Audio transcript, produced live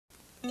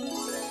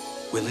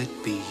Will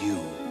it be you?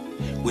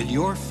 Will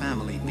your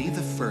family be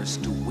the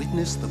first to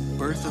witness the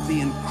birth of the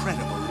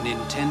incredible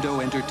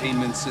Nintendo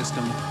Entertainment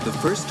System? The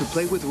first to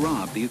play with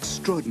Rob, the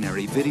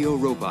extraordinary video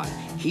robot.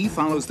 He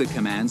follows the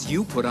commands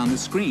you put on the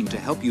screen to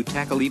help you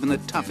tackle even the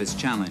toughest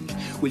challenge.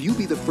 Will you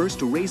be the first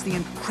to raise the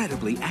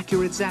incredibly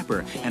accurate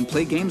Zapper and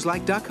play games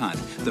like Duck Hunt?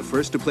 The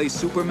first to play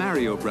Super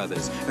Mario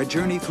Brothers, a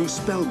journey through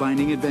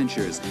spellbinding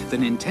adventures. The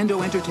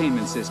Nintendo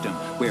Entertainment System,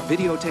 where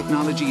video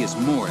technology is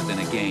more than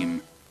a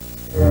game.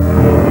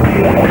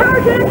 Power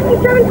Gen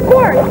XT7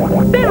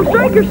 scores! Phantom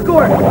Striker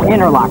scores!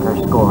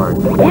 Interlocker scores.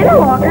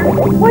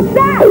 Interlocker? What's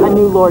that? A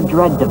new Lord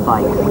Dread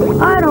device.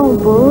 I don't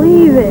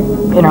believe it.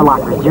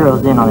 Interlocker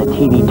zeroes in on a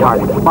TV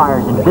target,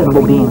 fires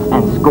invisible beams,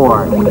 and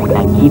scores.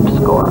 And keeps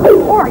score.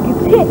 Or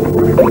gets hit.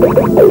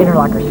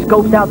 Interlocker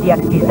scopes out the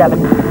XT7,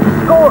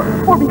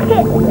 scores. Or be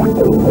hit.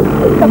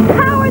 The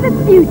power of the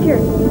future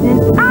is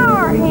in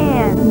our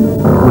hands.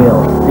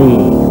 We'll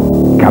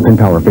see. Captain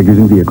Power figures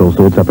and vehicles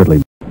sold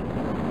separately.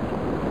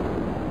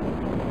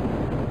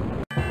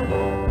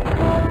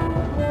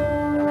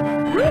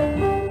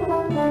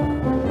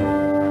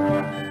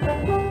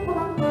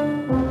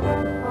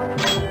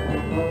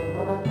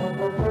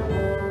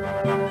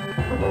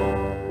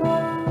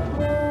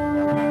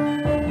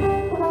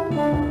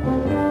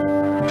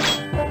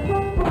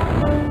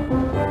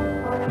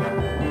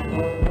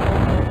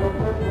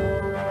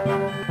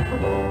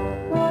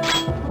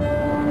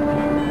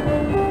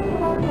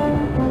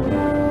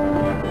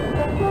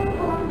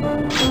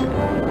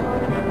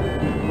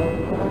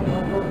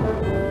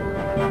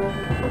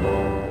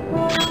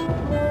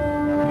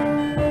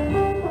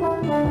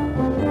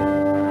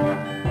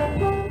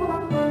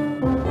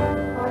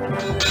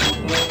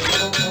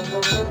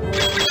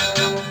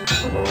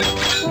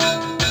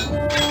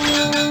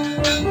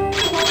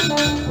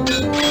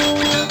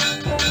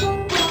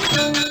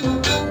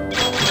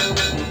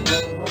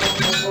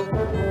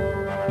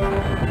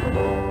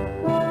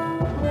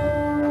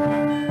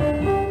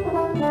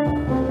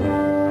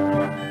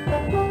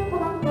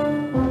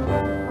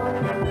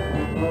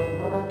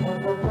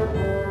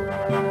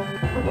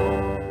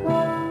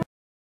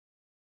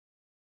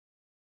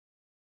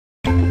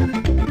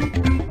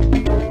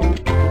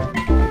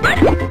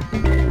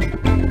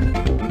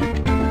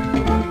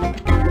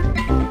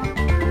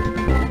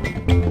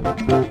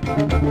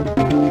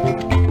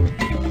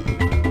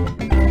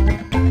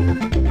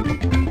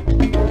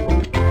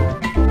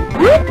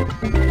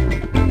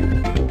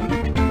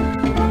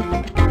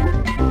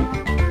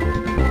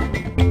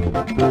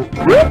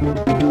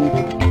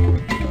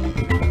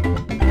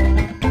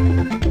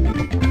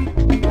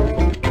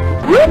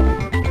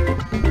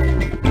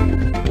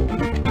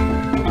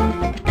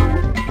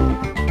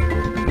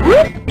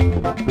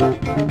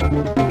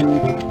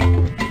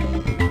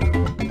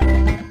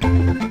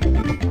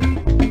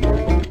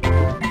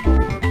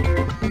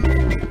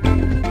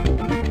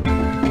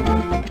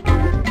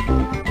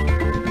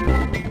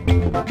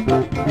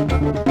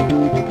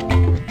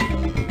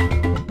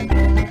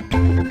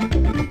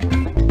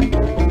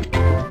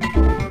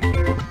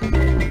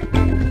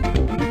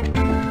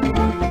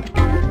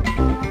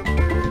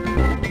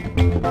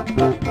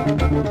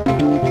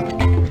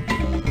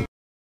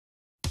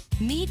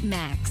 Meet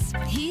Max.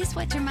 He's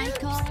what you might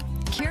call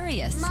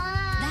curious.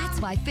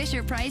 That's why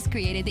Fisher-Price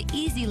created the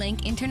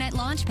EasyLink Internet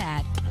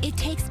Launchpad. It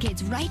takes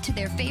kids right to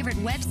their favorite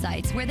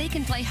websites where they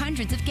can play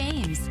hundreds of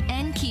games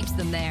and keeps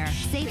them there,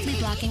 safely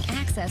blocking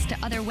access to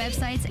other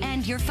websites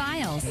and your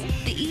files.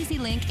 The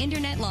EasyLink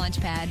Internet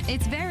Launchpad,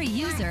 it's very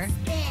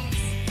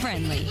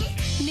user-friendly.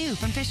 New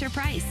from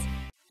Fisher-Price.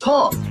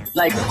 Tom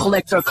likes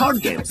collector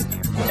card games,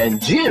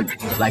 and Jim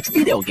likes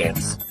video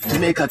games. To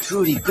make a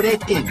truly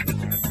great game,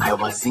 I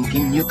was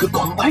thinking you could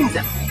combine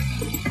them.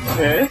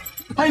 Eh?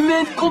 I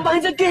meant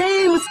combine the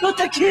games, not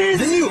the kids!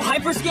 The new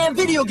Hyperscan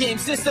video game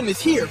system is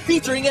here,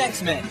 featuring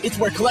X-Men. It's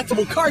where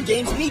collectible card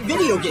games meet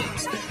video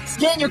games.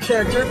 Scan your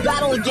character,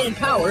 battle and gain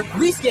power,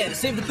 rescan to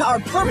save the power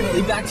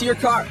permanently back to your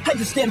card.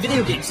 Hyperscan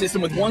video game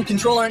system with one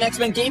controller and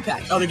X-Men game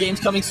pack. Other games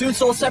coming soon,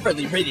 sold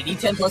separately, rated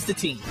E10 plus to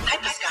teen.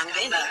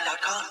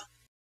 HyperscanGaming.com.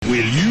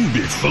 Will you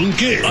be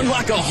funky?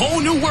 Unlock a whole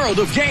new world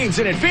of games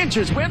and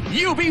adventures with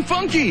You Be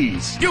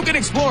Funkies. You can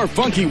explore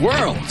funky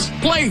worlds,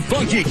 play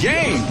funky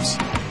games.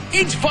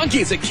 Each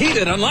funky is a key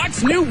that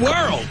unlocks new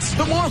worlds.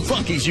 The more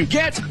funkies you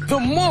get, the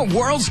more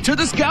worlds to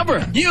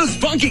discover. Use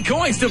funky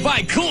coins to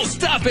buy cool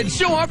stuff and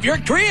show off your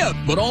crib.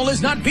 But all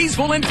is not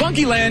peaceful in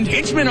Funkyland.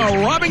 Henchmen are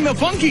robbing the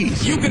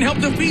funkies. You can help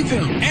defeat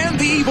them and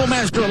the evil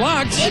Master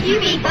Locks. If you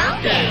be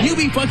funky. You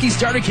Be Funky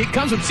starter kit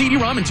comes with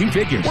CD-ROM and 2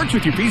 figures. Works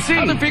with your PC.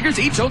 Other figures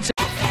each hold.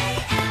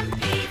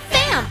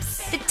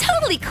 FAMPS, the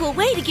totally cool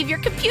way to give your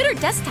computer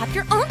desktop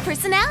your own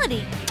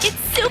personality. It's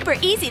super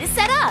easy to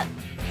set up.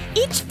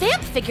 Each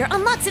FAMP figure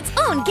unlocks its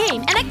own game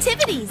and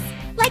activities,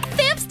 like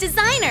FAMPS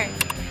Designer,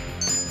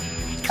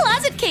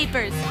 Closet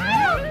Capers,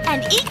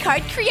 and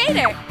E-Card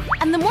Creator.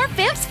 And the more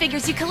FAMPS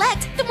figures you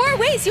collect, the more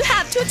ways you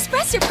have to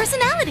express your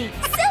personality.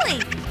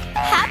 Silly,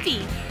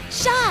 happy,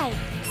 shy,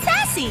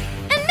 sassy,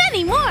 and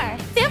many more.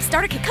 FAMPS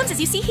Starter Kit comes as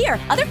you see here.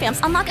 Other FAMPS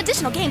unlock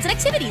additional games and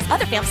activities.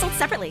 Other FAMPS sold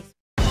separately.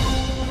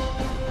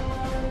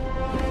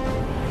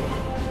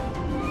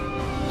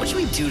 should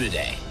we do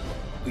today?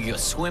 We could go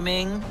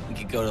swimming, we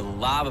could go to the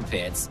lava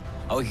pits,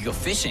 oh, we could go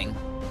fishing.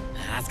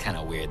 That's kind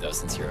of weird, though,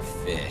 since you're a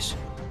fish.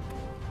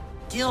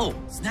 Gil,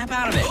 snap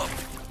out of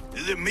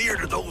it. The mirror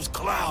to those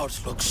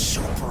clouds looks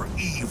super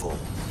evil.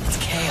 It's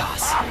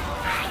chaos.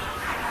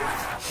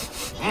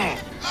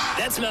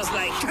 That smells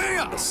like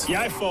chaos.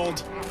 Yeah, I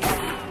fold.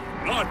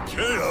 Not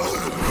chaos.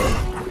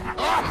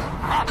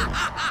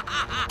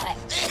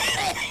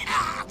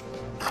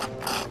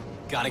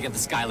 Gotta get the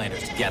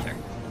Skylanders together.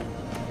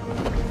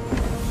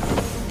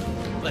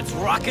 Let's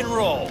rock and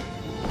roll.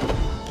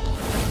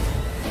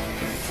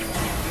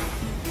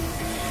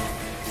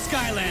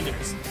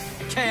 Skylanders,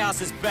 chaos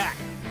is back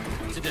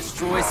to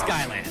destroy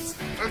Skylands.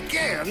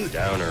 Again?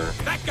 Downer.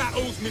 That guy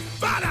owes me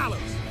 $5.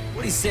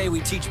 What do you say we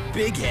teach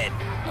Big Head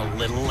a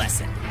little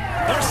lesson?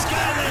 They're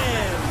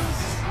Skylands!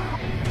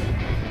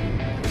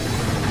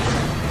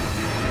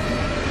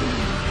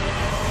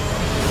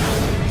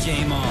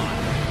 Game on.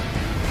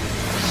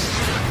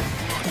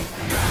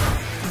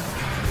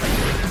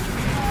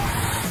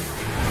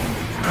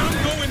 I'm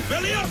going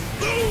belly up,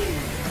 boom!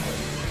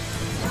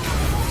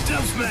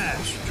 Stealth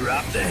smash,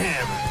 drop the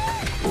hammer.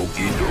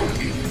 Okie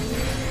dokie.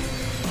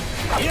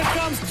 Here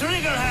comes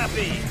Trigger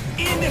Happy!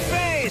 In the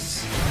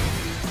face!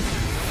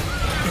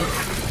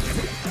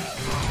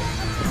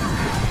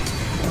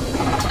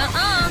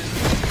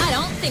 I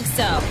don't think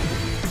so.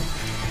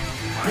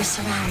 We're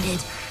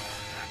surrounded.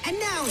 And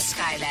now,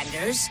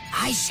 Skylanders,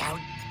 I shall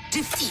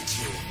defeat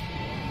you.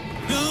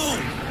 No!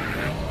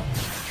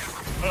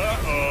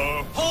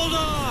 Uh-oh. Hold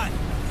on!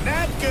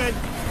 Not good.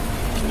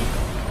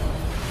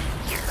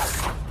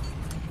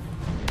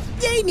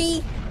 Yay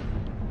me!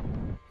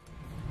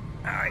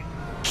 I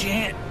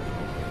can't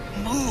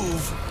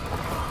move.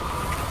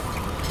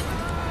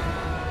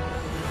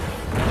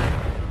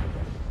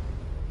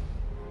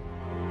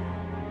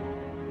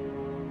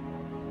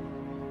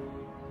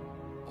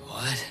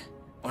 What?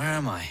 Where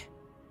am I?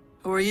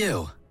 Who are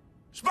you?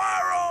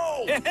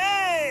 Spyro!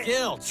 Hey!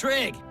 Gil,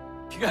 Trig,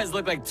 you guys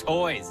look like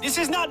toys. This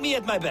is not me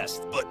at my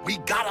best. But we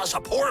got us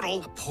a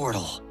portal. A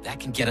portal. That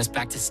can get us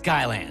back to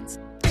Skylands.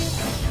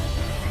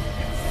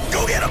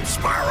 Go get him,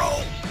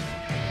 Spyro!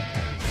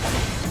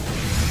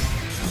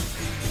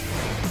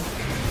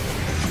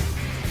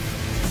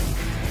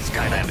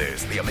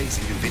 Skylanders, the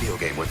amazing new video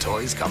game where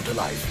toys come to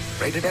life.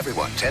 Rated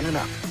everyone, 10 and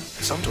up.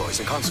 Some toys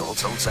and consoles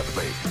sold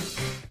separately.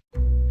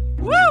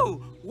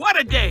 Woo! What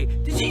a day!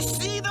 Did you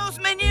see those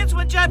minions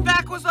when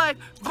Jetpack was like,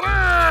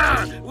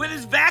 brrr, with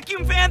his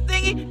vacuum fan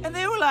thingy? And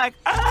they were like,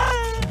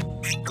 ah!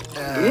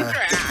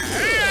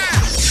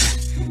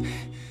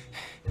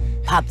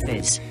 Pop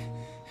Fizz,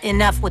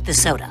 enough with the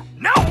soda.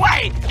 No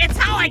way! It's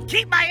how I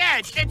keep my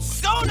edge! It's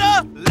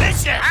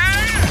soda-licious!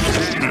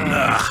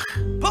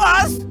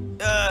 Plus,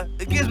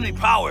 it gives me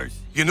powers.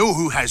 You know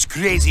who has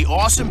crazy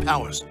awesome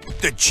powers?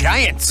 The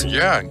Giants.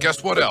 Yeah, and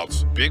guess what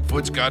else?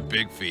 Bigfoot's got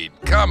big feet.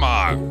 Come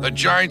on, the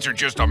Giants are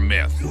just a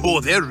myth.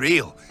 Oh, they're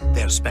real.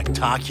 They're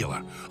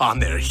spectacular.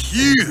 And they're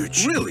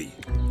huge. Really?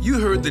 You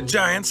heard the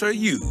Giants are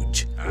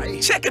huge.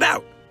 Check it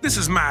out. This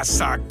is my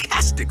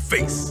sarcastic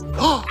face.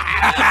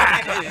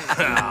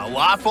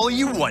 Laugh all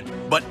you want,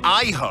 but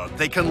I heard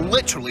they can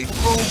literally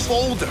throw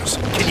boulders.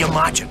 Can you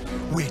imagine?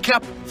 Wake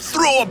up,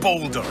 throw a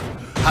boulder.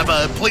 Have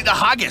a plate of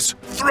haggis,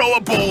 throw a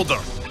boulder.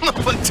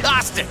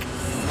 Fantastic.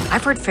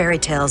 I've heard fairy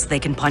tales they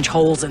can punch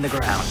holes in the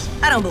ground.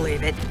 I don't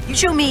believe it. You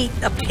show me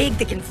a pig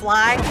that can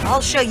fly,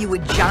 I'll show you a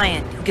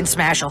giant who can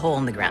smash a hole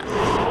in the ground.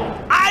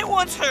 I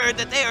once heard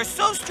that they are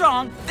so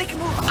strong, they can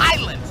move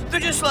islands. They're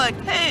just like,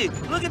 hey,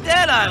 look at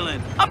that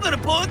island. I'm gonna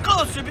pull it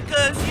closer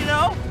because, you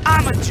know,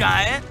 I'm a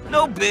giant,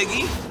 no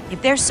biggie.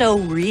 If they're so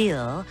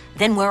real,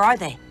 then where are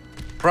they?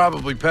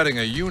 Probably petting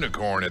a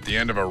unicorn at the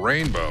end of a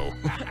rainbow.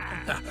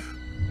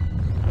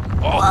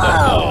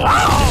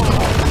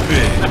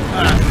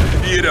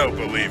 You don't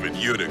believe in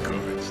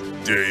unicorns,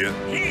 do you?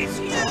 He's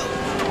huge.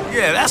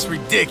 Yeah, that's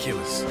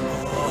ridiculous.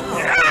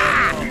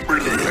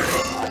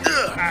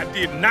 I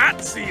did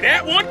not see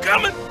that one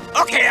coming.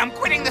 Okay, I'm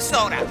quitting the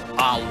soda.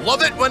 I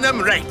love it when I'm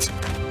right.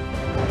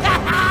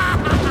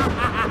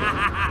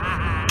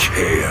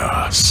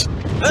 Chaos.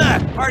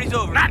 Party's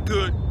over. Not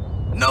good.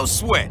 No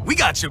sweat. We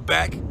got your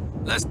back.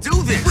 Let's do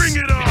this. Bring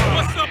it on.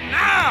 What's up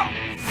now?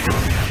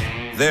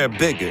 They're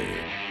bigger.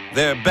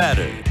 They're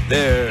badder.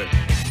 They're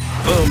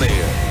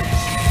boomier.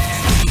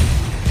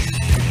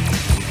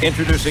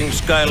 Introducing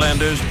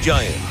Skylanders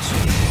Giants.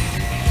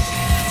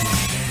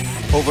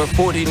 Over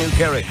 40 new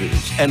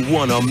characters and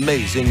one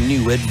amazing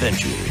new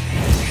adventure.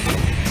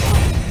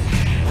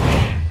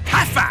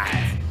 High five.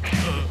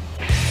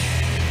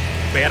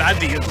 Bad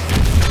idea.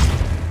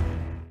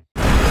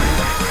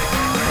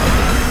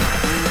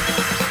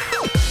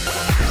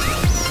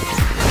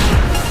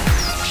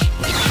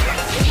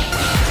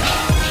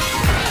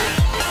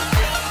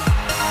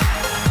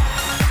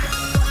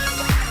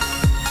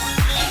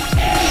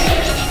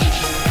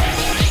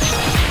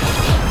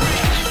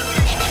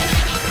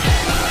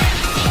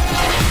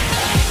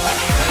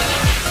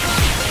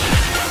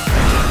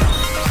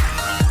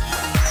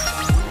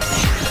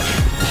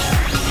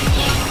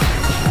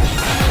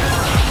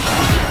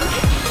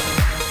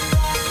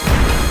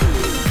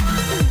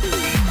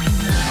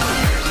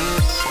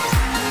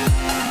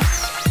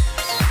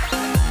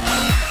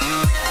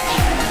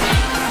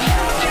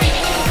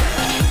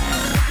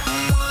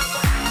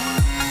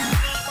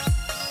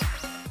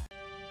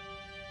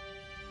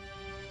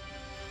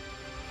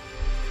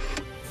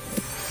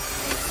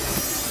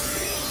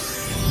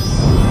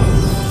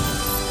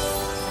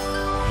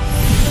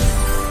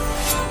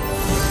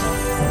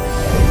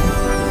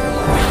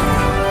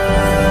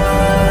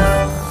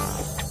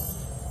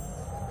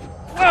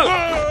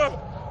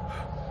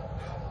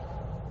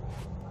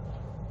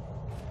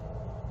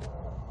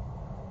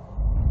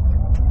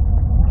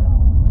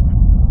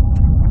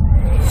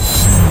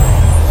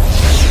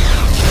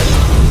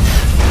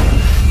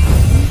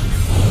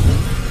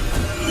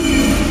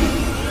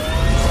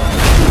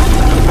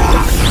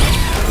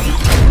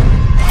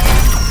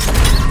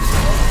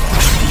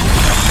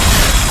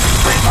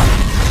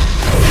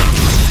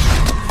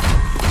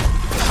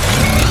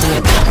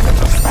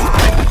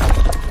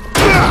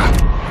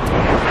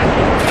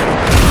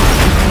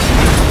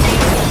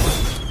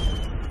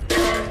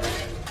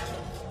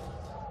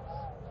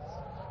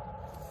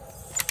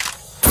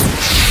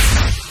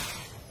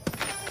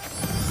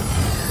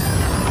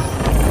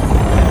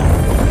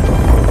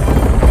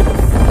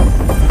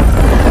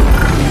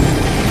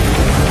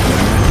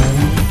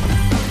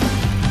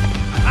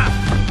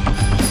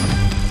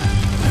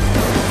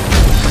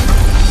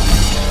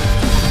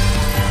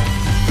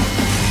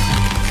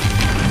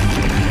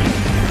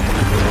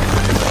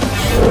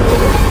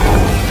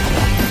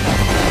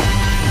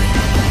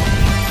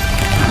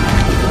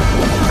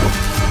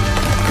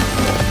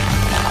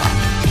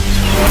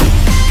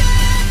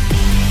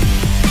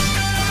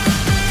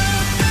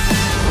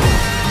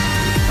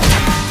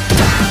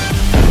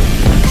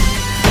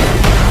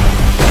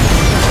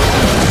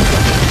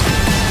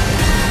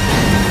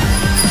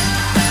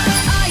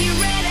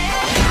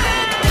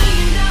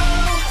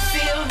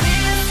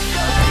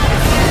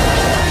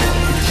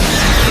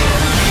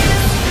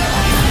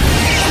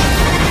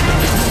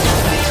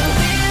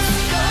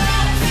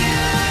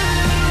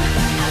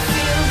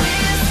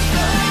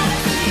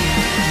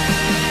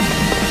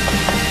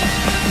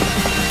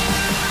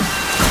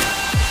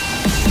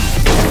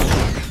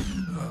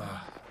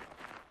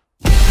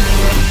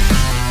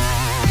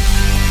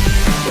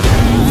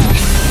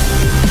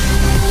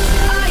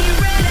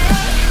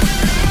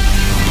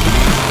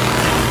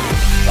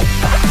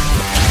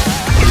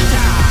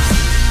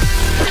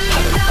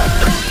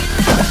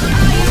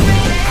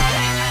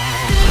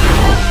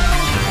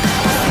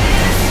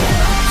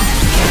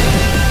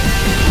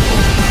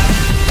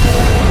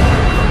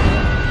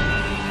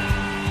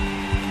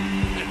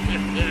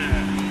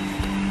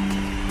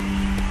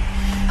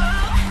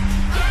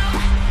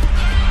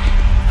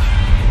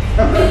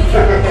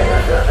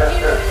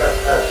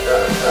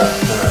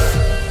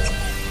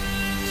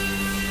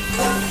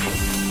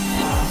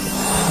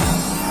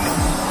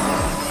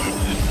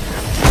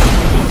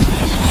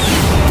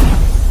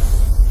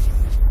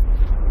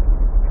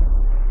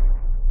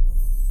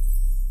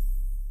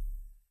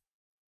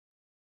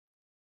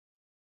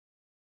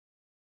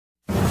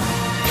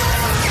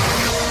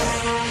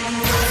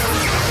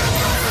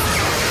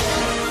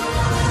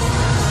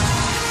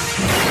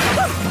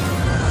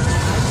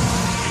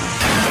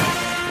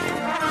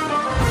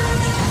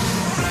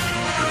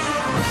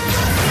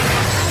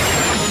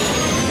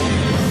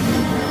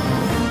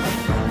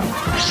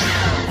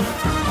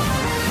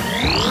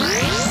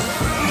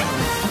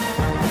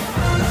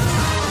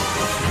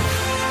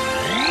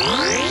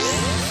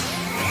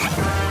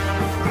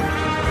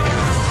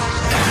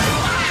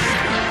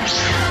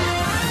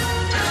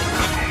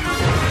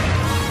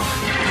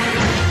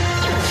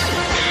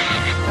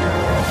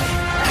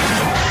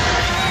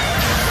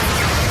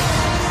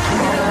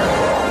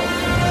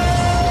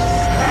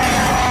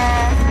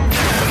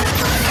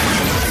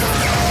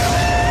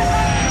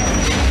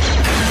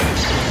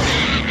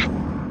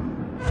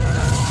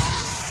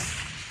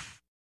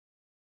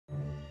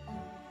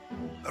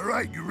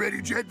 You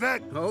ready,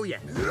 Jetvet? Oh, yeah.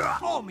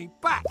 Call me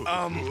back.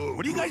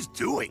 What are you guys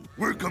doing?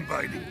 We're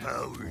combining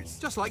powers.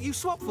 Just like you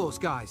Swap Force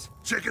guys.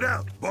 Check it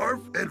out.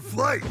 Barf and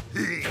flight. I'm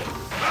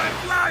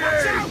flying!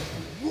 Watch out!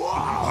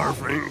 Whoa!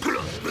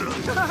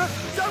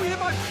 Barf. Don't hit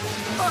my...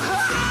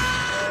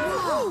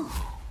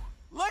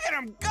 Look at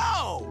him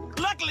go!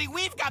 Luckily,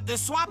 we've got the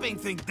swapping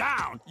thing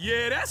down.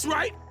 Yeah, that's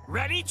right.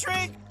 Ready,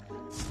 Trig?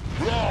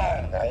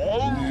 Oh,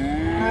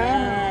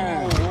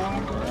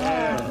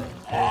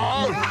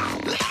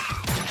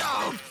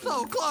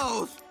 so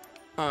close.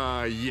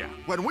 Yeah.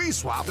 When we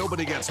swap,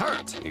 nobody gets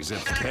hurt.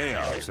 Except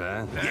chaos,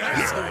 huh?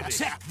 Yeah.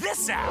 Check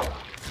this out.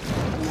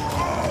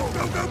 Whoa!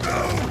 Go, go,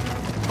 go!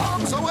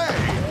 Bombs away!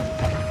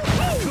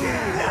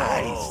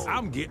 Nice.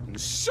 I'm getting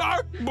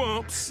sharp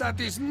bumps.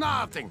 That is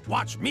nothing.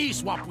 Watch me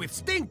swap with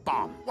Stink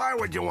Bomb. Why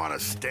would you want to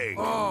stink?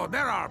 Oh,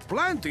 there are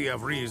plenty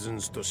of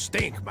reasons to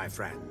stink, my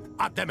friend.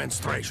 A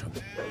demonstration.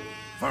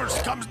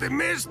 First comes the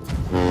mist,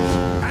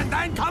 and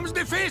then comes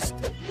the fist.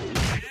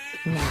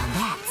 Now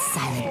that's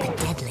silent but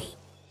deadly.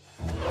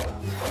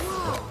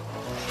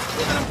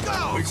 Look at him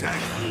go!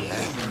 Exactly.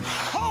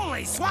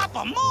 Holy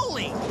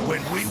swap-a-moly!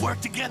 When we work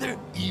together,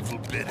 evil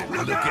better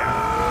look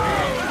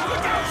out.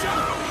 Look out,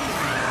 John!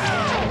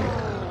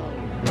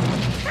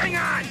 Hang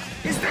on!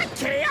 Is that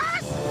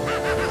chaos?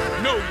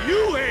 No,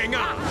 you hang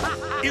on!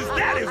 Is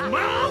that his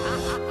mom?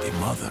 The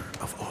mother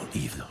of all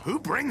evil. Who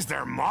brings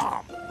their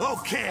mom?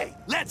 Okay,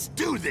 let's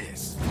do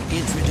this!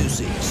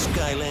 Introducing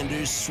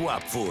Skylanders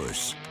Swap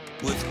Force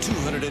with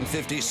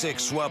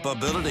 256 swap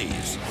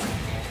abilities.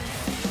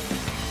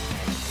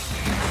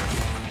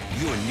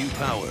 Your new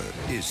power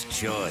is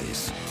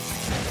choice.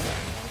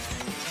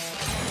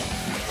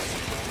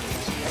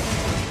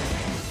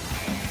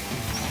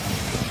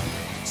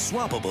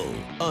 Swappable,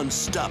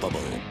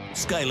 unstoppable.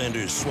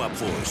 Skylanders Swap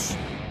Force.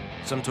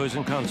 Some toys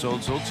and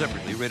consoles sold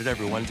separately, rated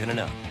everyone 10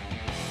 and up.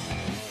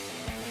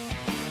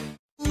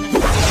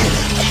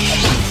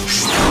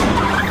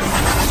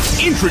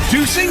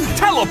 Introducing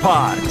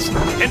Telepods,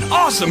 an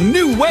awesome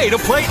new way to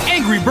play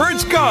Angry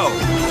Birds Go.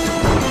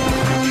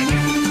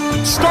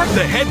 Start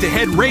the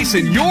head-to-head race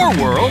in your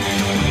world.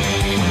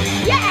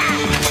 Yeah!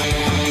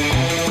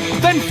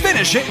 Then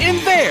finish it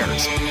in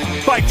theirs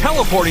by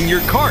teleporting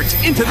your carts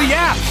into the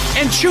app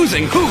and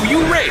choosing who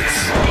you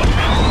race.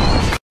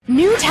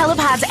 New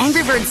Telepods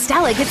Angry Bird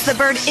Stella gets the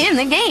bird in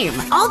the game.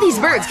 All these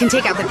birds can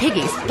take out the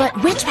piggies, but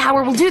which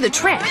power will do the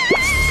trick?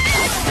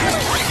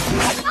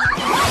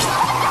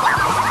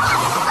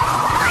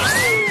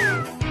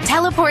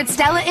 Teleport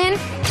Stella in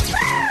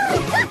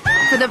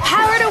for the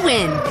power to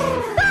win.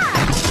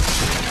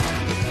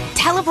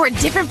 Teleport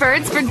different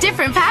birds for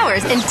different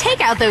powers and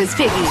take out those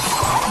piggies.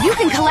 You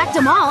can collect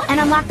them all and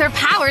unlock their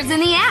powers in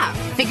the app.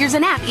 Figures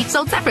and app each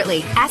sold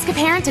separately. Ask a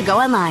parent to go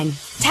online.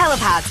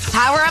 Telepods,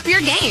 power up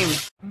your game.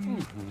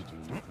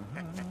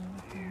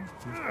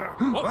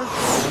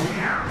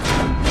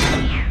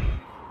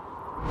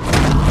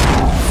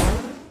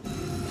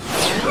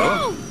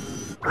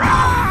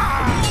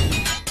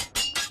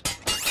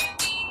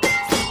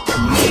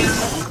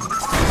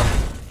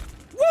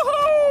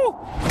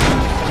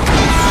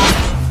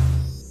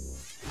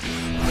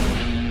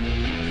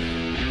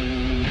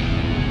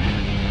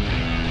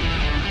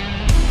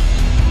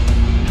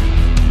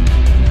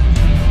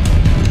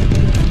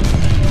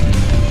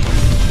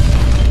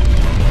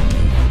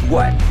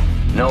 What?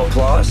 No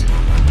applause?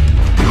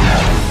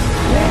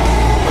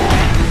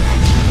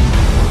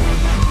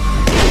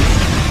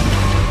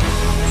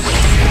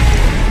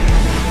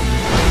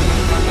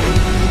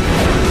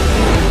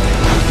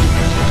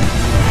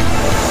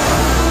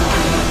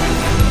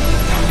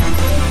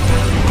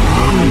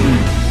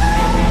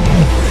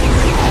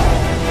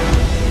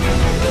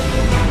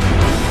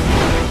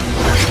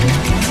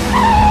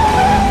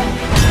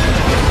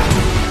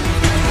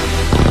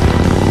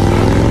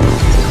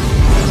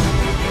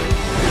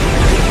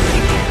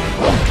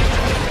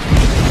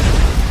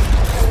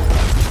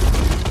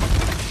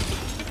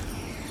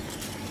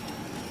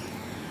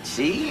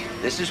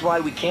 This is why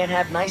we can't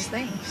have nice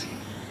things.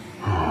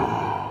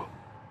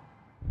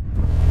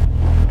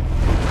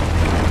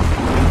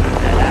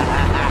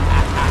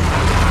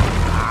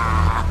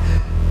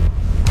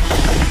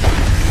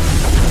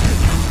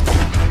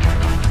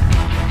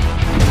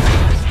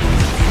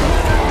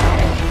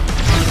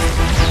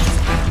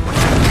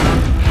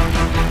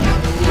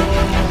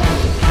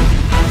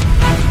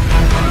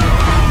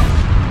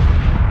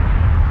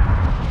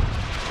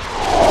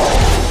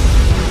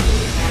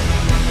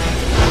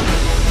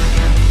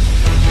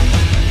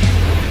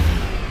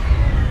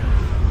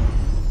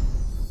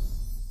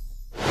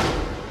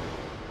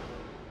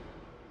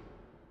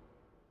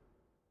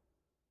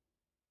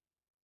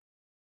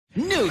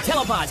 New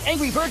Telepods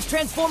Angry Birds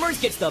Transformers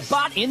gets the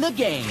bot in the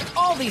game.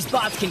 All these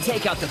bots can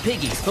take out the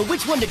piggies, but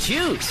which one to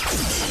choose?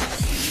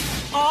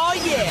 Oh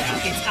yeah,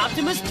 it's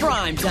Optimus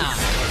Prime time.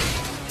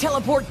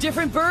 Teleport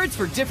different birds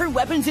for different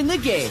weapons in the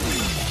game.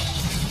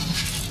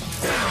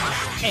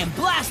 And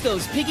blast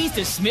those piggies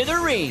to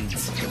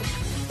smithereens.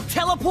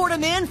 Teleport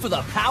them in for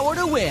the power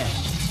to win.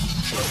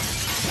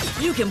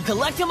 You can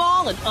collect them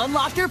all and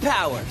unlock their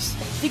powers.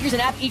 Figures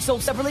and app each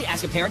sold separately.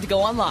 Ask a parent to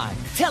go online.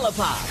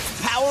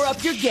 Telepods, power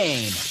up your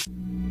game.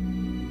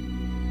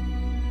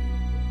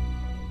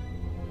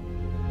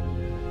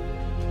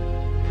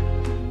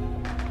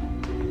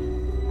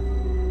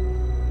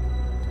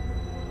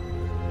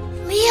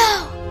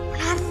 Leo, we're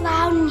not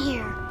allowed in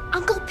here.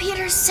 Uncle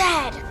Peter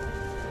said.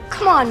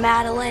 Come on,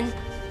 Madeline.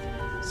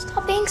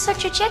 Stop being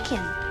such a chicken.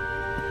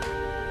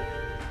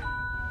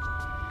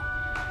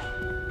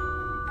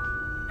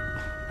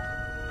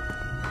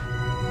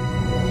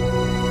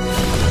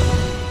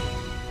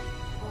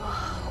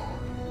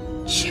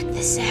 Check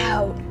this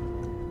out.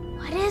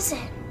 What is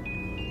it?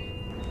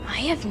 I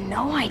have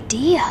no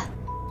idea.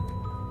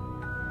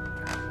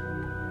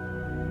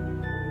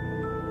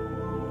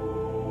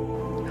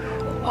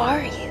 Who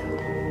are you?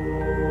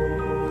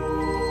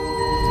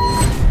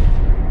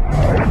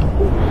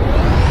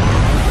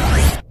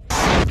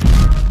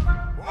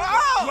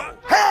 Whoa!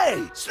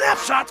 Hey!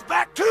 Snapshot's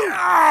back too!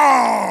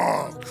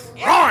 Oh,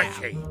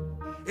 crikey!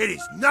 It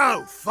is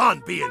no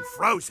fun being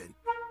frozen.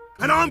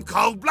 And I'm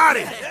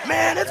cold-blooded.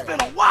 Man, it's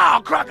been a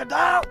while,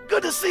 Crocodile.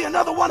 Good to see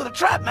another one of the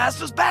Trap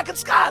Masters back in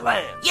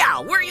Skyland. Yeah,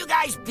 where you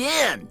guys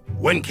been?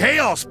 When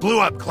Chaos blew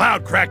up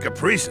Cloudcracker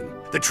Prison,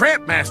 the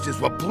Trap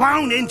Masters were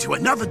blown into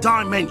another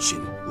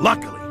dimension.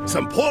 Luckily,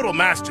 some Portal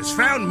Masters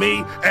found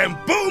me and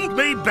boomed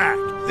me back.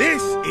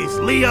 This is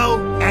Leo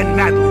and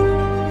Madeline.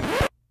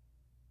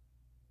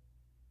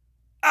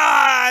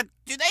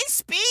 Do they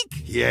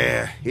speak?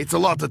 Yeah, it's a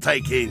lot to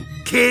take in.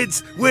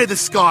 Kids, we're the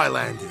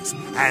Skylanders,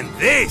 and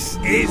this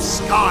is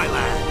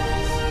Skyland.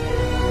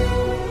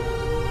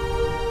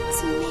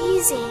 It's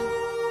amazing.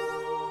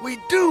 We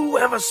do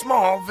have a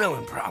small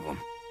villain problem.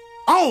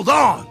 Hold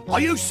on! Are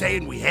you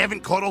saying we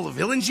haven't caught all the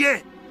villains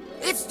yet?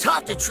 It's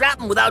tough to trap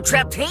them without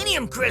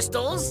Traptanium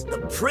crystals. The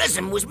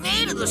prison was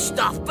made of the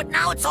stuff, but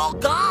now it's all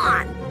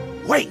gone.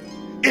 Wait,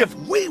 if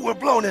we were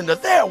blown into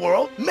their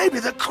world, maybe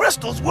the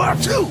crystals were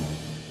too.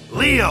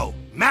 Leo,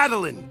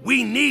 Madeline,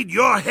 we need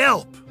your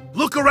help.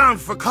 Look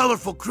around for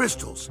colorful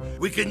crystals.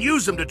 We can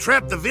use them to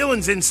trap the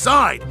villains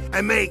inside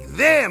and make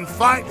them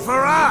fight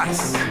for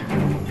us. I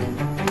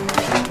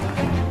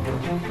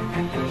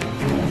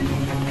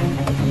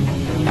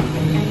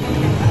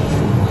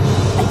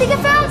think I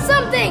found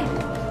something!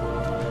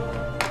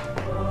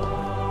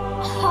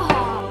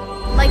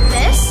 Oh, like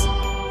this?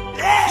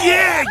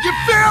 Yeah, you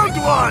found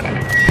one!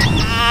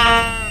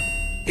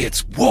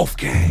 It's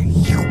Wolfgang.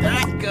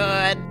 Not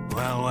good.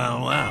 Well.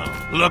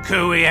 Look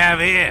who we have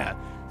here.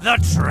 The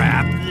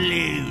Trap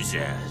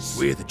Losers.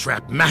 We're the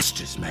Trap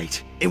Masters,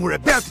 mate. And we're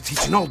about to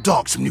teach an old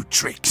dog some new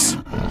tricks.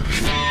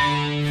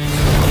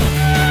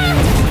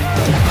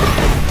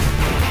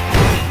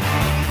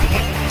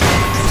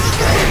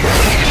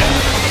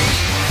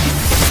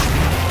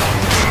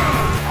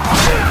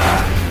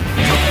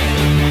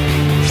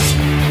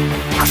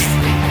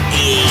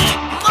 Eat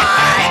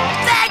my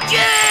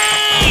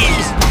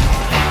veggies!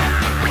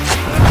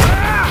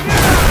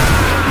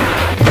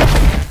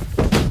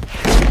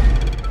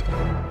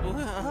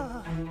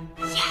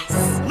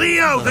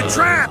 Leo, the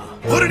trap!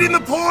 Put it in the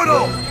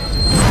portal!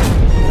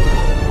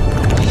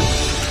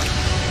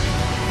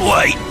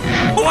 Wait,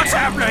 what's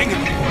happening? Hey,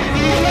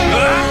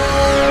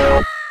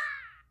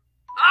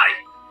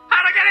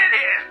 how'd I get in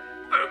here?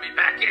 Put me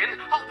back in.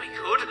 I'll be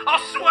good, I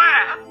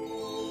swear.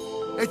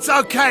 It's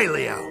okay,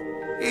 Leo.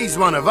 He's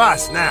one of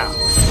us now.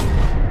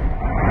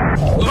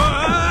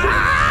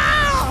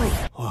 Wow,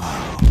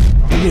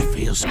 it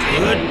feels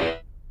good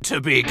to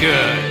be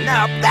good.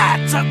 Now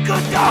that's a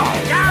good dog.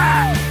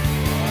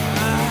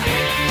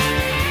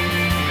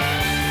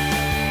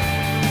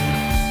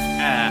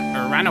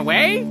 Run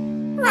away?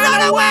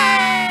 Run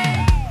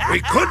away! We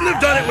couldn't have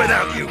done it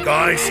without you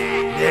guys.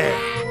 Yeah,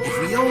 if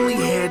we only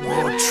had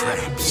more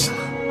traps.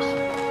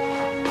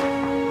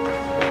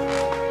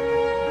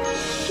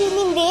 You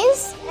mean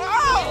these?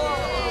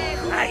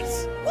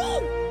 Nice.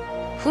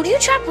 Who do you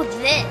trap with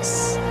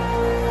this?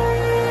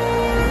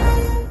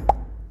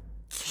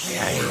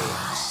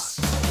 Chaos.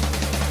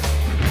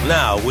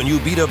 Now, when you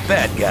beat a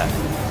bad guy,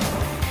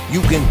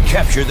 you can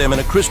capture them in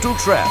a crystal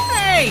trap.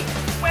 Hey!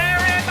 Where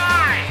am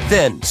I?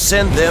 Then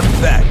send them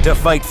back to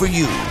fight for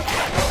you.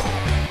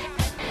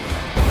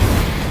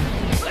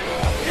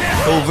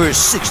 Over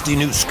 60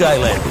 new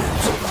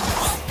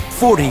Skylanders,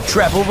 40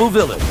 trappable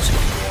villains,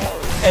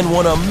 and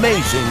one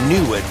amazing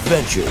new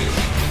adventure.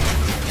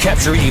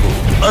 Capture evil,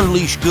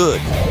 unleash good.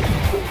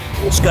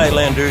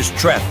 Skylanders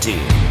Trap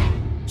Team.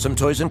 Some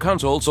toys and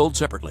consoles sold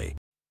separately.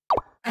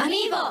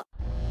 Amiibo!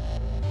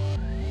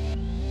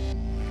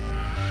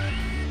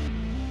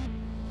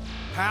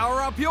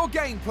 Power up your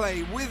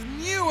gameplay with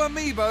new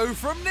Amiibo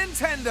from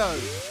Nintendo.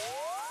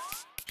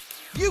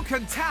 You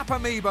can tap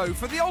Amiibo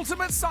for the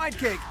ultimate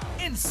sidekick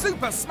in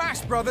Super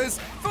Smash Bros.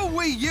 For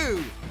Wii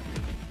U.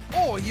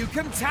 Or you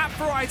can tap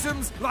for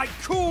items like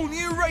cool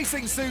new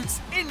racing suits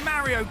in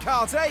Mario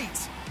Kart 8.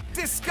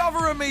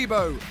 Discover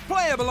Amiibo,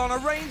 playable on a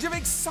range of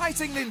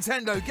exciting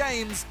Nintendo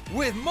games,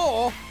 with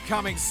more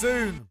coming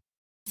soon.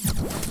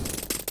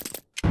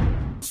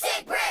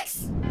 Sick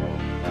Bricks!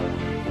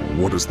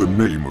 What is the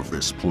name of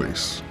this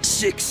place?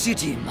 Sick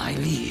City, my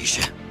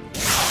liege.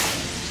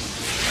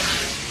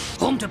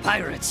 Home to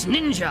pirates,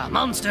 ninja,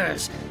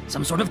 monsters,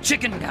 some sort of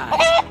chicken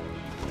guy.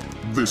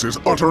 This is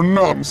utter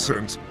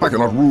nonsense. I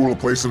cannot rule a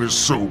place that is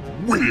so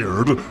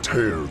weird.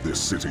 Tear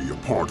this city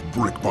apart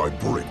brick by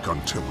brick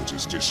until it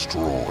is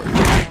destroyed.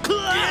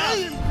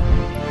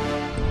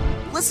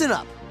 Listen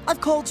up. I've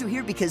called you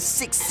here because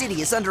Sick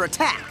City is under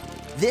attack.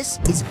 This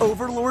is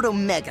Overlord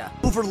Omega.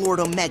 Overlord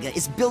Omega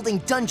is building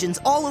dungeons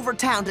all over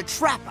town to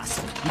trap us,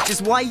 which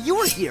is why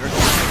you're here.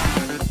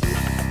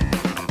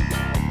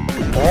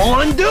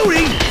 On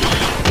duty!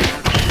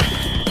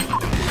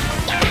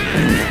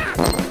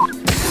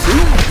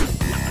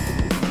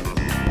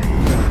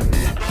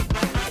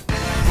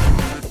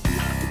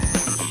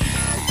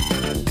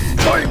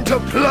 Time to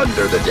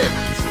plunder the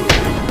depths!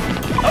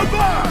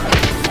 Abide!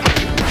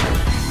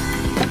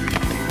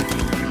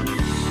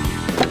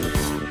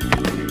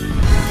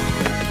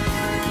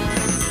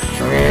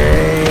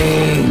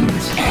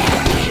 Brains!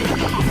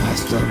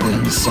 Must have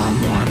been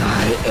someone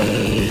I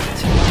ate.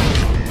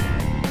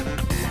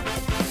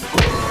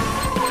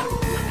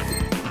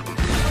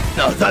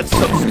 Now that's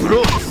some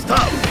strong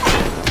stuff!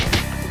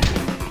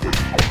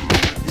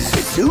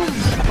 Soon!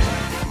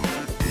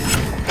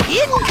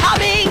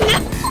 Incoming!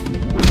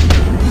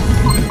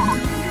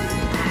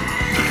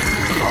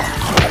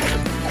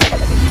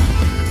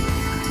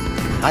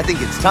 I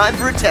think it's time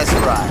for a test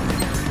ride.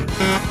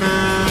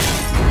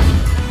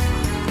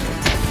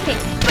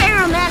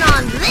 Experiment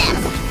on this!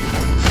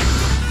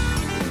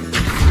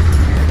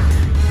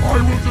 I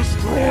will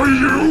destroy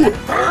you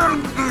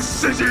and the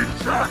city,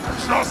 Jack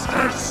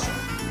Justice!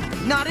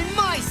 Not in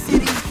my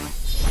city!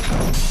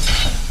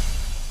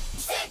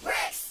 Sick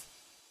Bricks!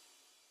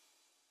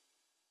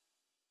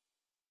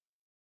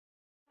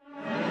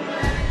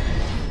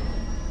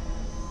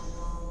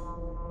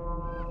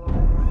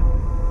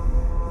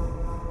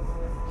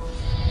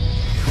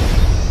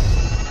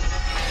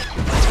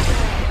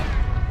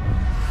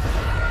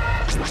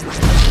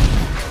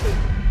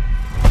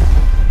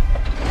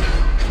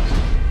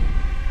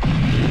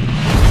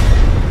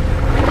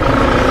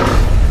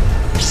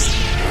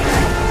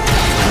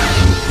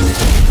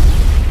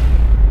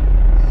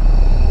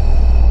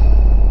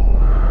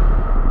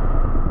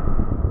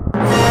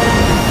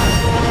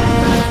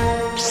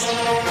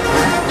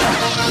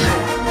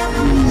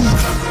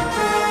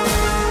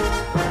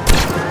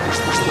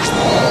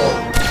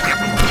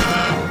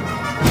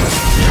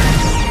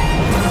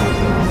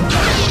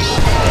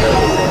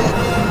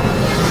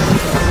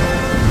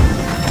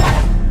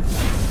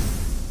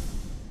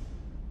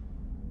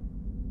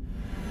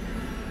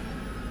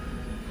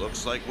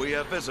 Looks like we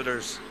have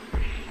visitors.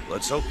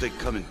 Let's hope they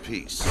come in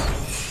peace.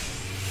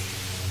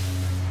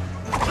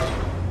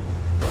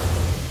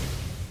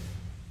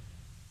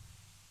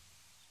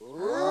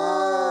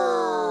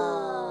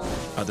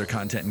 Other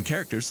content and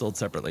characters sold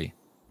separately.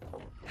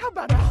 How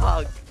about a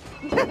hug?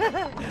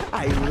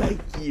 I like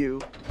you.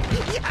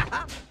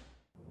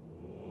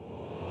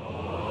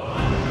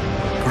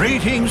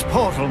 Greetings,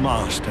 Portal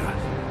Master.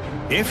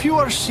 If you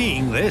are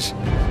seeing this,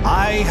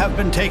 I have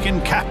been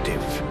taken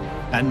captive,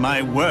 and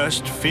my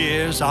worst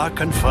fears are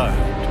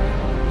confirmed.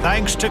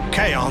 Thanks to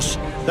Chaos,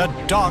 the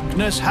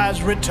darkness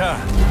has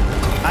returned,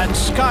 and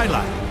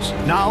Skylands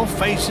now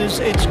faces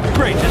its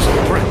greatest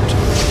threat.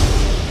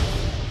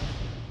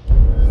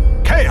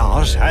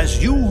 Chaos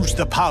has used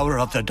the power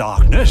of the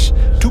darkness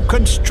to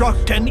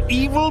construct an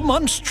evil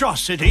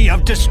monstrosity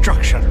of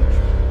destruction.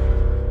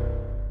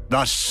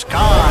 The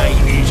Sky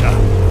Eater.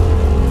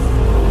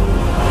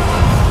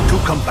 To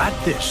combat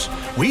this,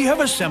 we have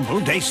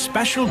assembled a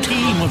special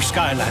team of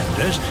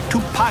Skylanders to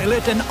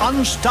pilot an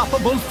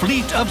unstoppable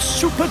fleet of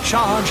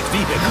supercharged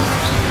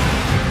vehicles.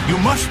 You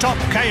must stop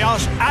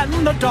Chaos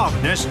and the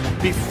darkness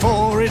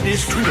before it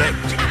is too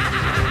late.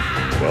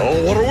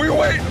 Well, what are we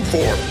waiting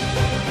for?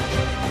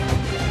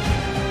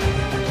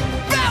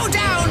 Bow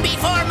down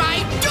before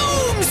my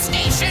doom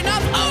station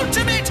of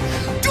ultimate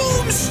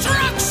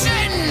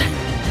doomstruction!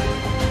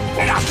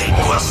 Nothing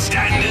will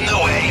stand in the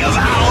way of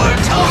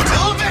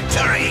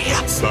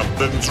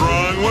Something's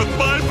wrong with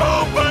my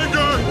power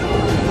finger!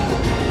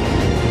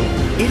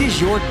 It is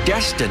your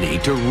destiny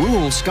to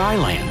rule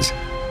Skylands,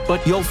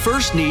 but you'll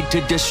first need to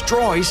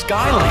destroy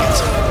Skylands,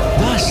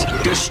 thus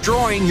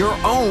destroying your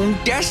own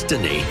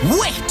destiny.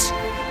 Wait!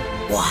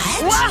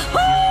 What? Wahoo!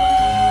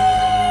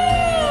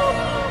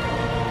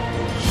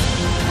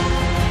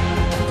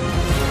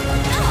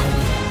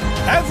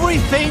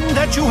 Everything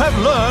that you have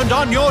learned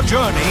on your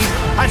journey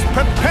has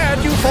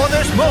prepared you for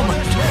this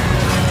moment.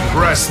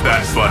 Press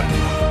that button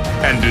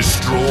and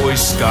destroy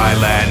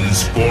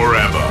Skylands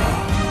forever.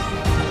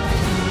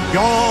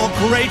 Your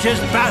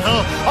greatest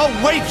battle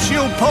awaits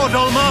you,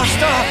 Portal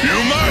Master! You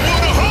might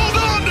want to hold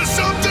on to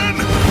something!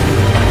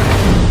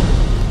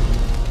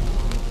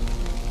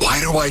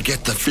 Why do I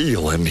get the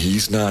feeling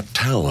he's not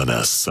telling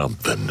us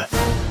something?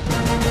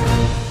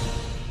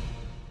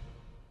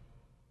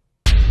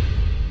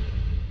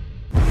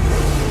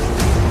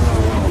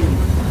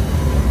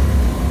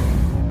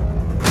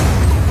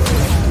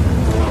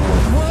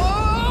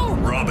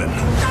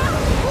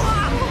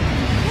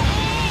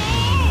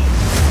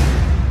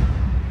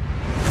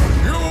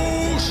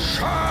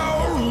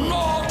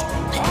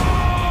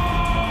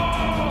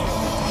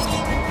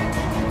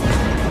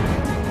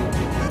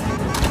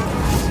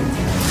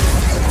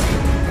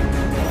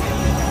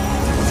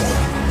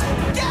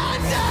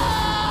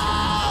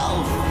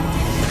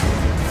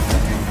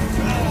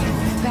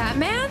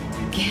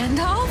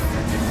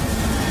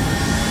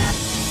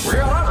 We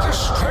are at this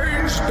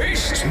strange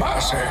beast's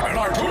mercy, and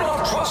I do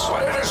not trust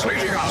where it is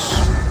leading us.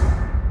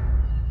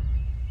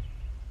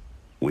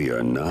 We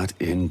are not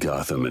in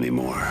Gotham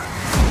anymore.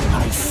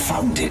 I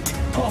found it.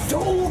 After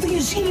all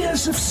these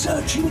years of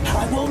searching,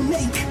 I will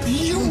make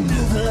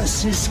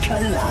universes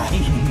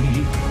collide.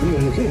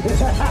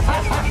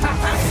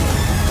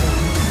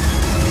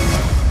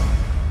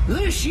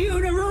 This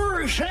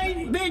universe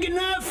ain't big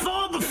enough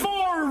for the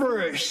four of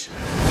us.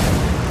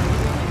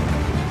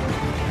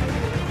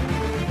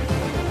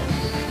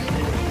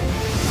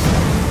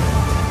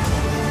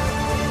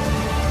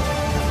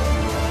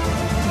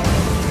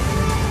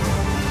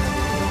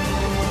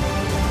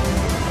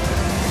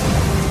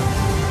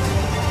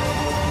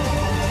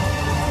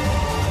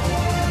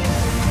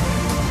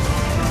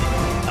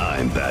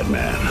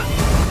 Batman.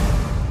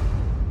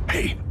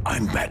 Hey,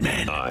 I'm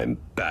Batman. I'm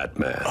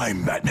Batman.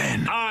 I'm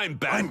Batman. I'm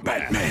Batman. I'm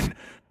Batman.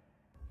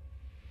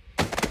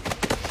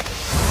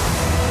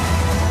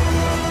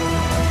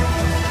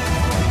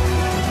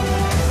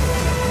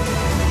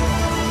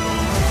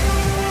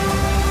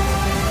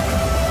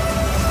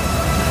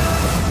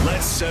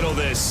 Let's settle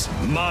this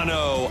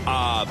mano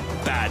a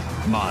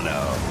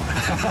Batmano.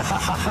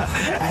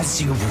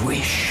 As you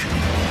wish.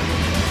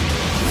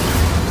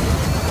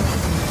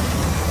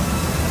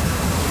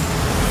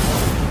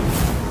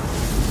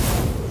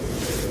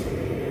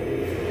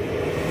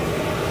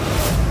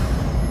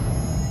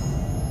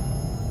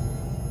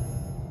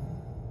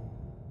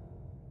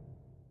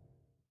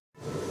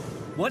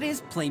 What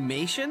is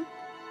Playmation?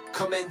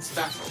 Commence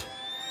battle.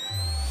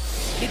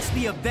 It's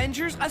the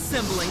Avengers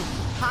assembling,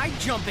 high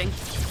jumping,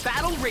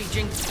 battle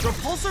raging,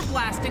 repulsor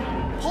blasting,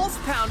 pulse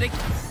pounding,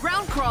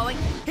 ground crawling,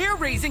 hair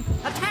raising,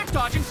 attack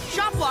dodging,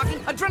 shot blocking,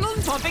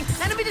 adrenaline pumping,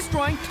 enemy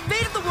destroying,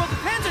 fate of the world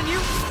depends on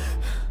you.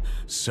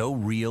 So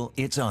real,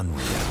 it's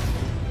unreal.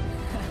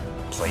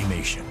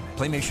 Playmation.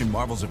 Playmation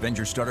Marvel's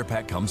Avengers Starter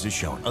Pack comes as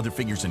shown. Other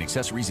figures and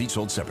accessories each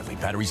sold separately.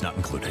 Batteries not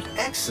included.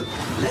 Excellent.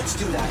 Let's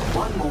do that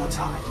one more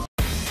time.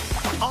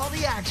 All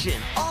the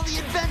action, all the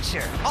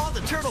adventure, all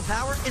the turtle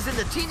power is in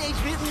the Teenage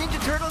Mutant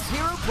Ninja Turtles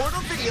Hero Portal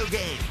video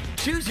game.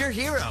 Choose your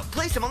hero,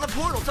 place him on the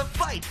portal to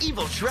fight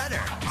Evil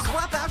Shredder.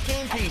 Swap out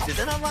game pieces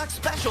and unlock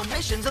special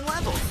missions and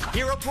levels.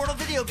 Hero Portal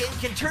video game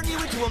can turn you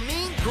into a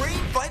mean,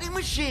 green fighting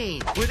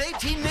machine with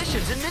 18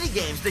 missions and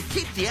minigames that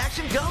keep the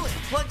action going.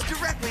 Plugged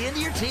directly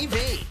into your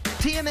TV.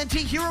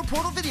 TMNT Hero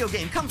Portal video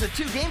game comes with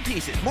 2 game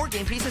pieces. More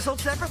game pieces sold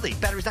separately.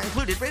 Batteries not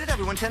included. Rated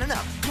everyone 10 and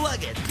up.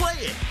 Plug it, play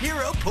it.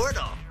 Hero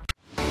Portal.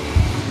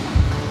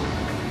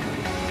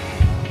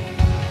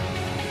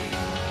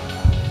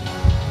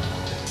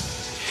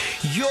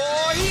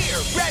 You're here,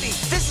 ready,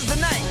 this is the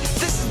night,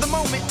 this is the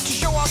moment to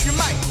show off your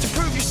might, to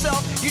prove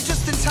yourself, you're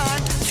just in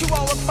time, to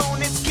all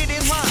opponents, get in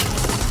line.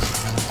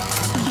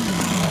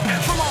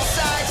 From all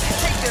sides,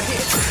 take their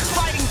hits,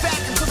 fighting back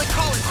until they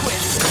call it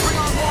quits. Bring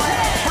on one,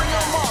 bring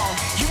them all,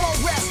 you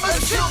won't rest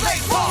until they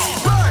fall.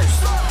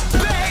 Burst,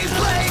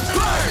 Beyblade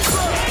burst!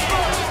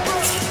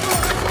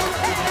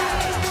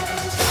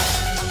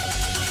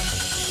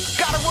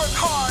 Gotta work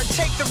hard,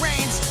 take the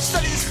reins,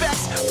 study the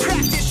specs,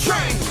 practice,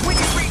 train. When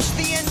you reach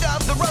the end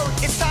of the road,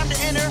 it's time to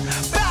enter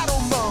battle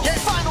mode. Your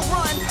final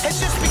run has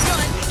just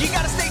begun. You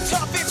gotta stay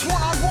tough, it's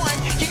one-on-one.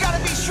 You gotta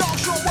be strong,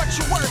 show what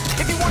you're worth.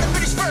 If you wanna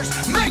finish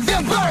first, make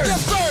them burst. To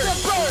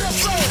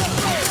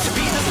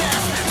be the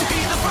best, to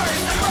be the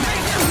first,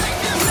 make them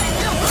burst.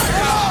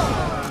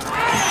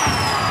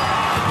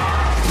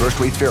 Burst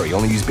weights vary.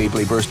 Only use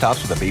Beyblade Burst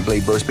tops with a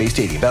Beyblade Burst base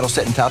stadium. Battle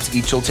set and tops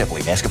each sold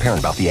separately. Ask a parent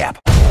about the app.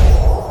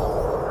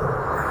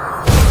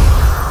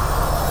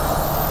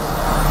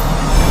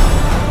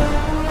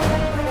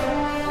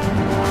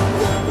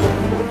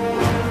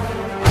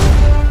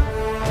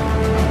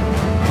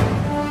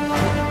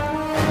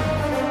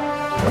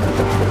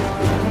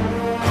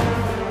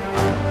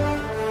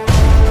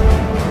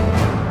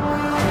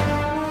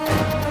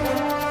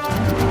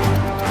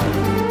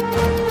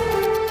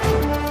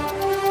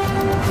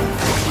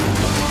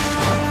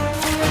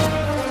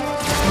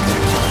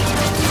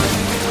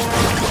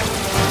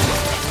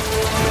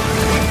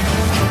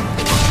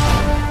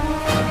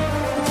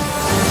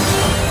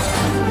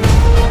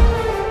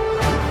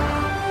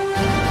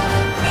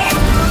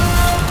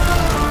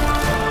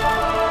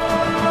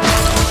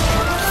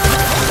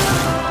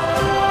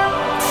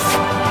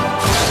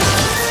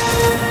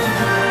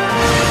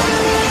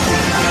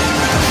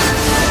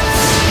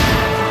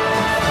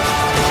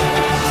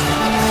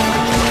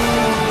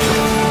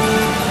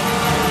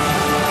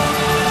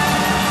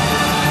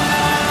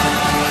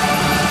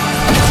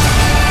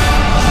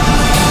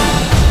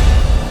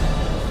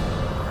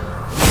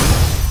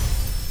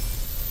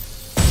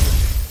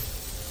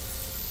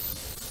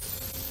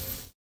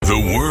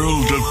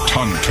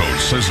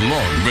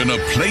 long been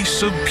a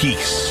place of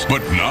peace,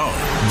 but now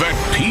that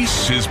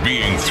peace is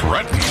being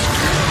threatened.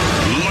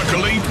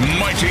 Luckily,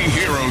 mighty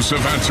heroes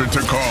have answered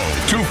to call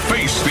to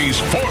face these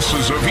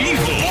forces of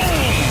evil.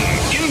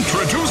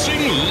 Introducing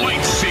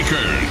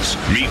Lightseekers.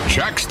 Meet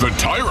Jax the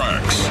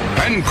Tyrax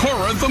and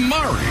Korra the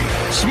Mari.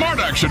 Smart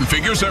action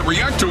figures that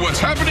react to what's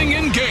happening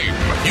in-game.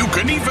 You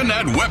can even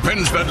add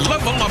weapons that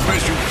level up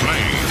as you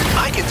play.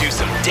 I can do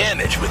some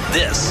damage with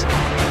this.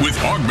 With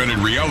augmented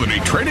reality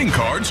trading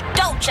cards,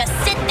 don't just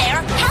sit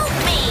there, help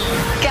me!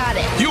 Got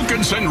it. You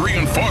can send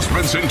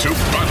reinforcements into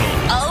battle.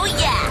 Oh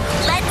yeah,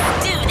 let's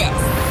do this.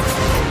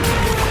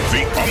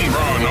 The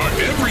Umbron are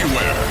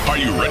everywhere. Are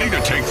you ready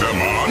to take them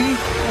on?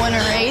 Want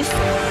a race?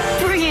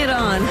 Bring it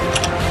on.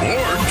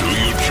 Or do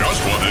you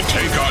just want to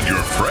take on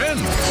your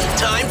friends?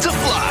 Time to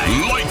fly.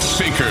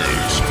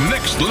 Lightseekers.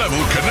 Next level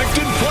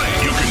connected play.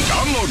 You can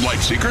download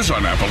Lightseekers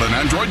on Apple and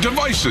Android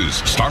devices.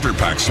 Starter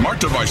packs, smart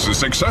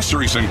devices,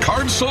 accessories, and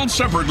cards sold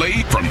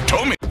separately from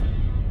Tomy.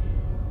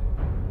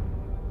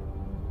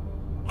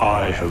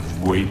 I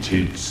have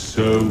waited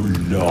so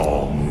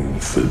long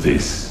for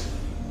this.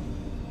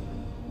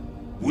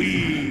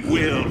 We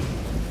will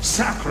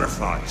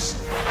sacrifice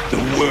the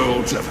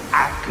worlds of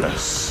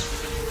Atlas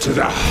to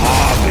the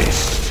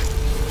harvest.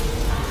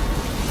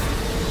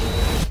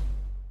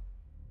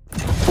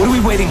 What are we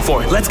waiting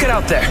for? Let's get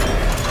out there.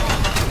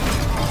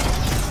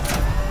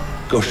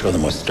 Go show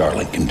them what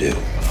Starlink can do.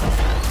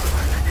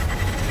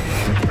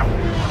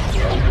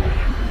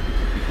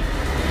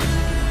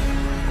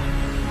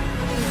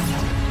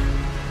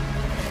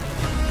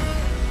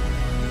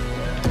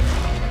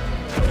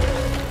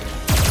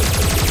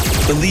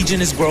 The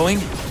Legion is growing.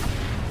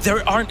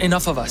 There aren't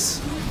enough of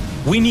us.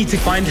 We need to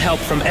find help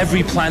from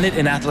every planet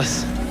in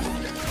Atlas.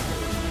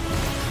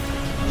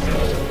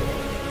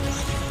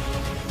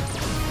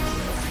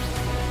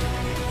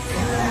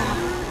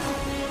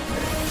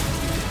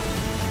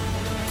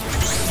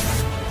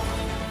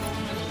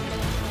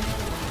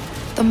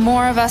 The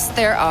more of us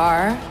there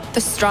are,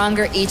 the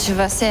stronger each of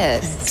us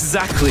is.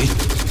 Exactly.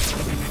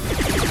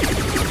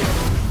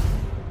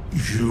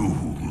 You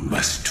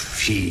must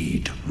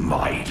feed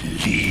my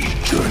legion.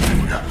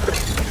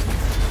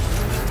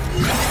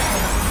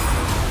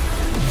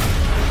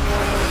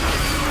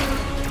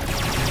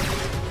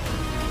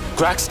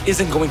 Drax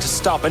isn't going to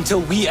stop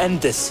until we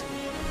end this.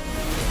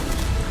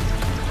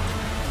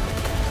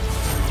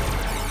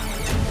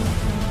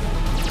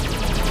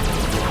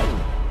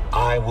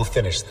 I will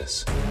finish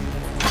this.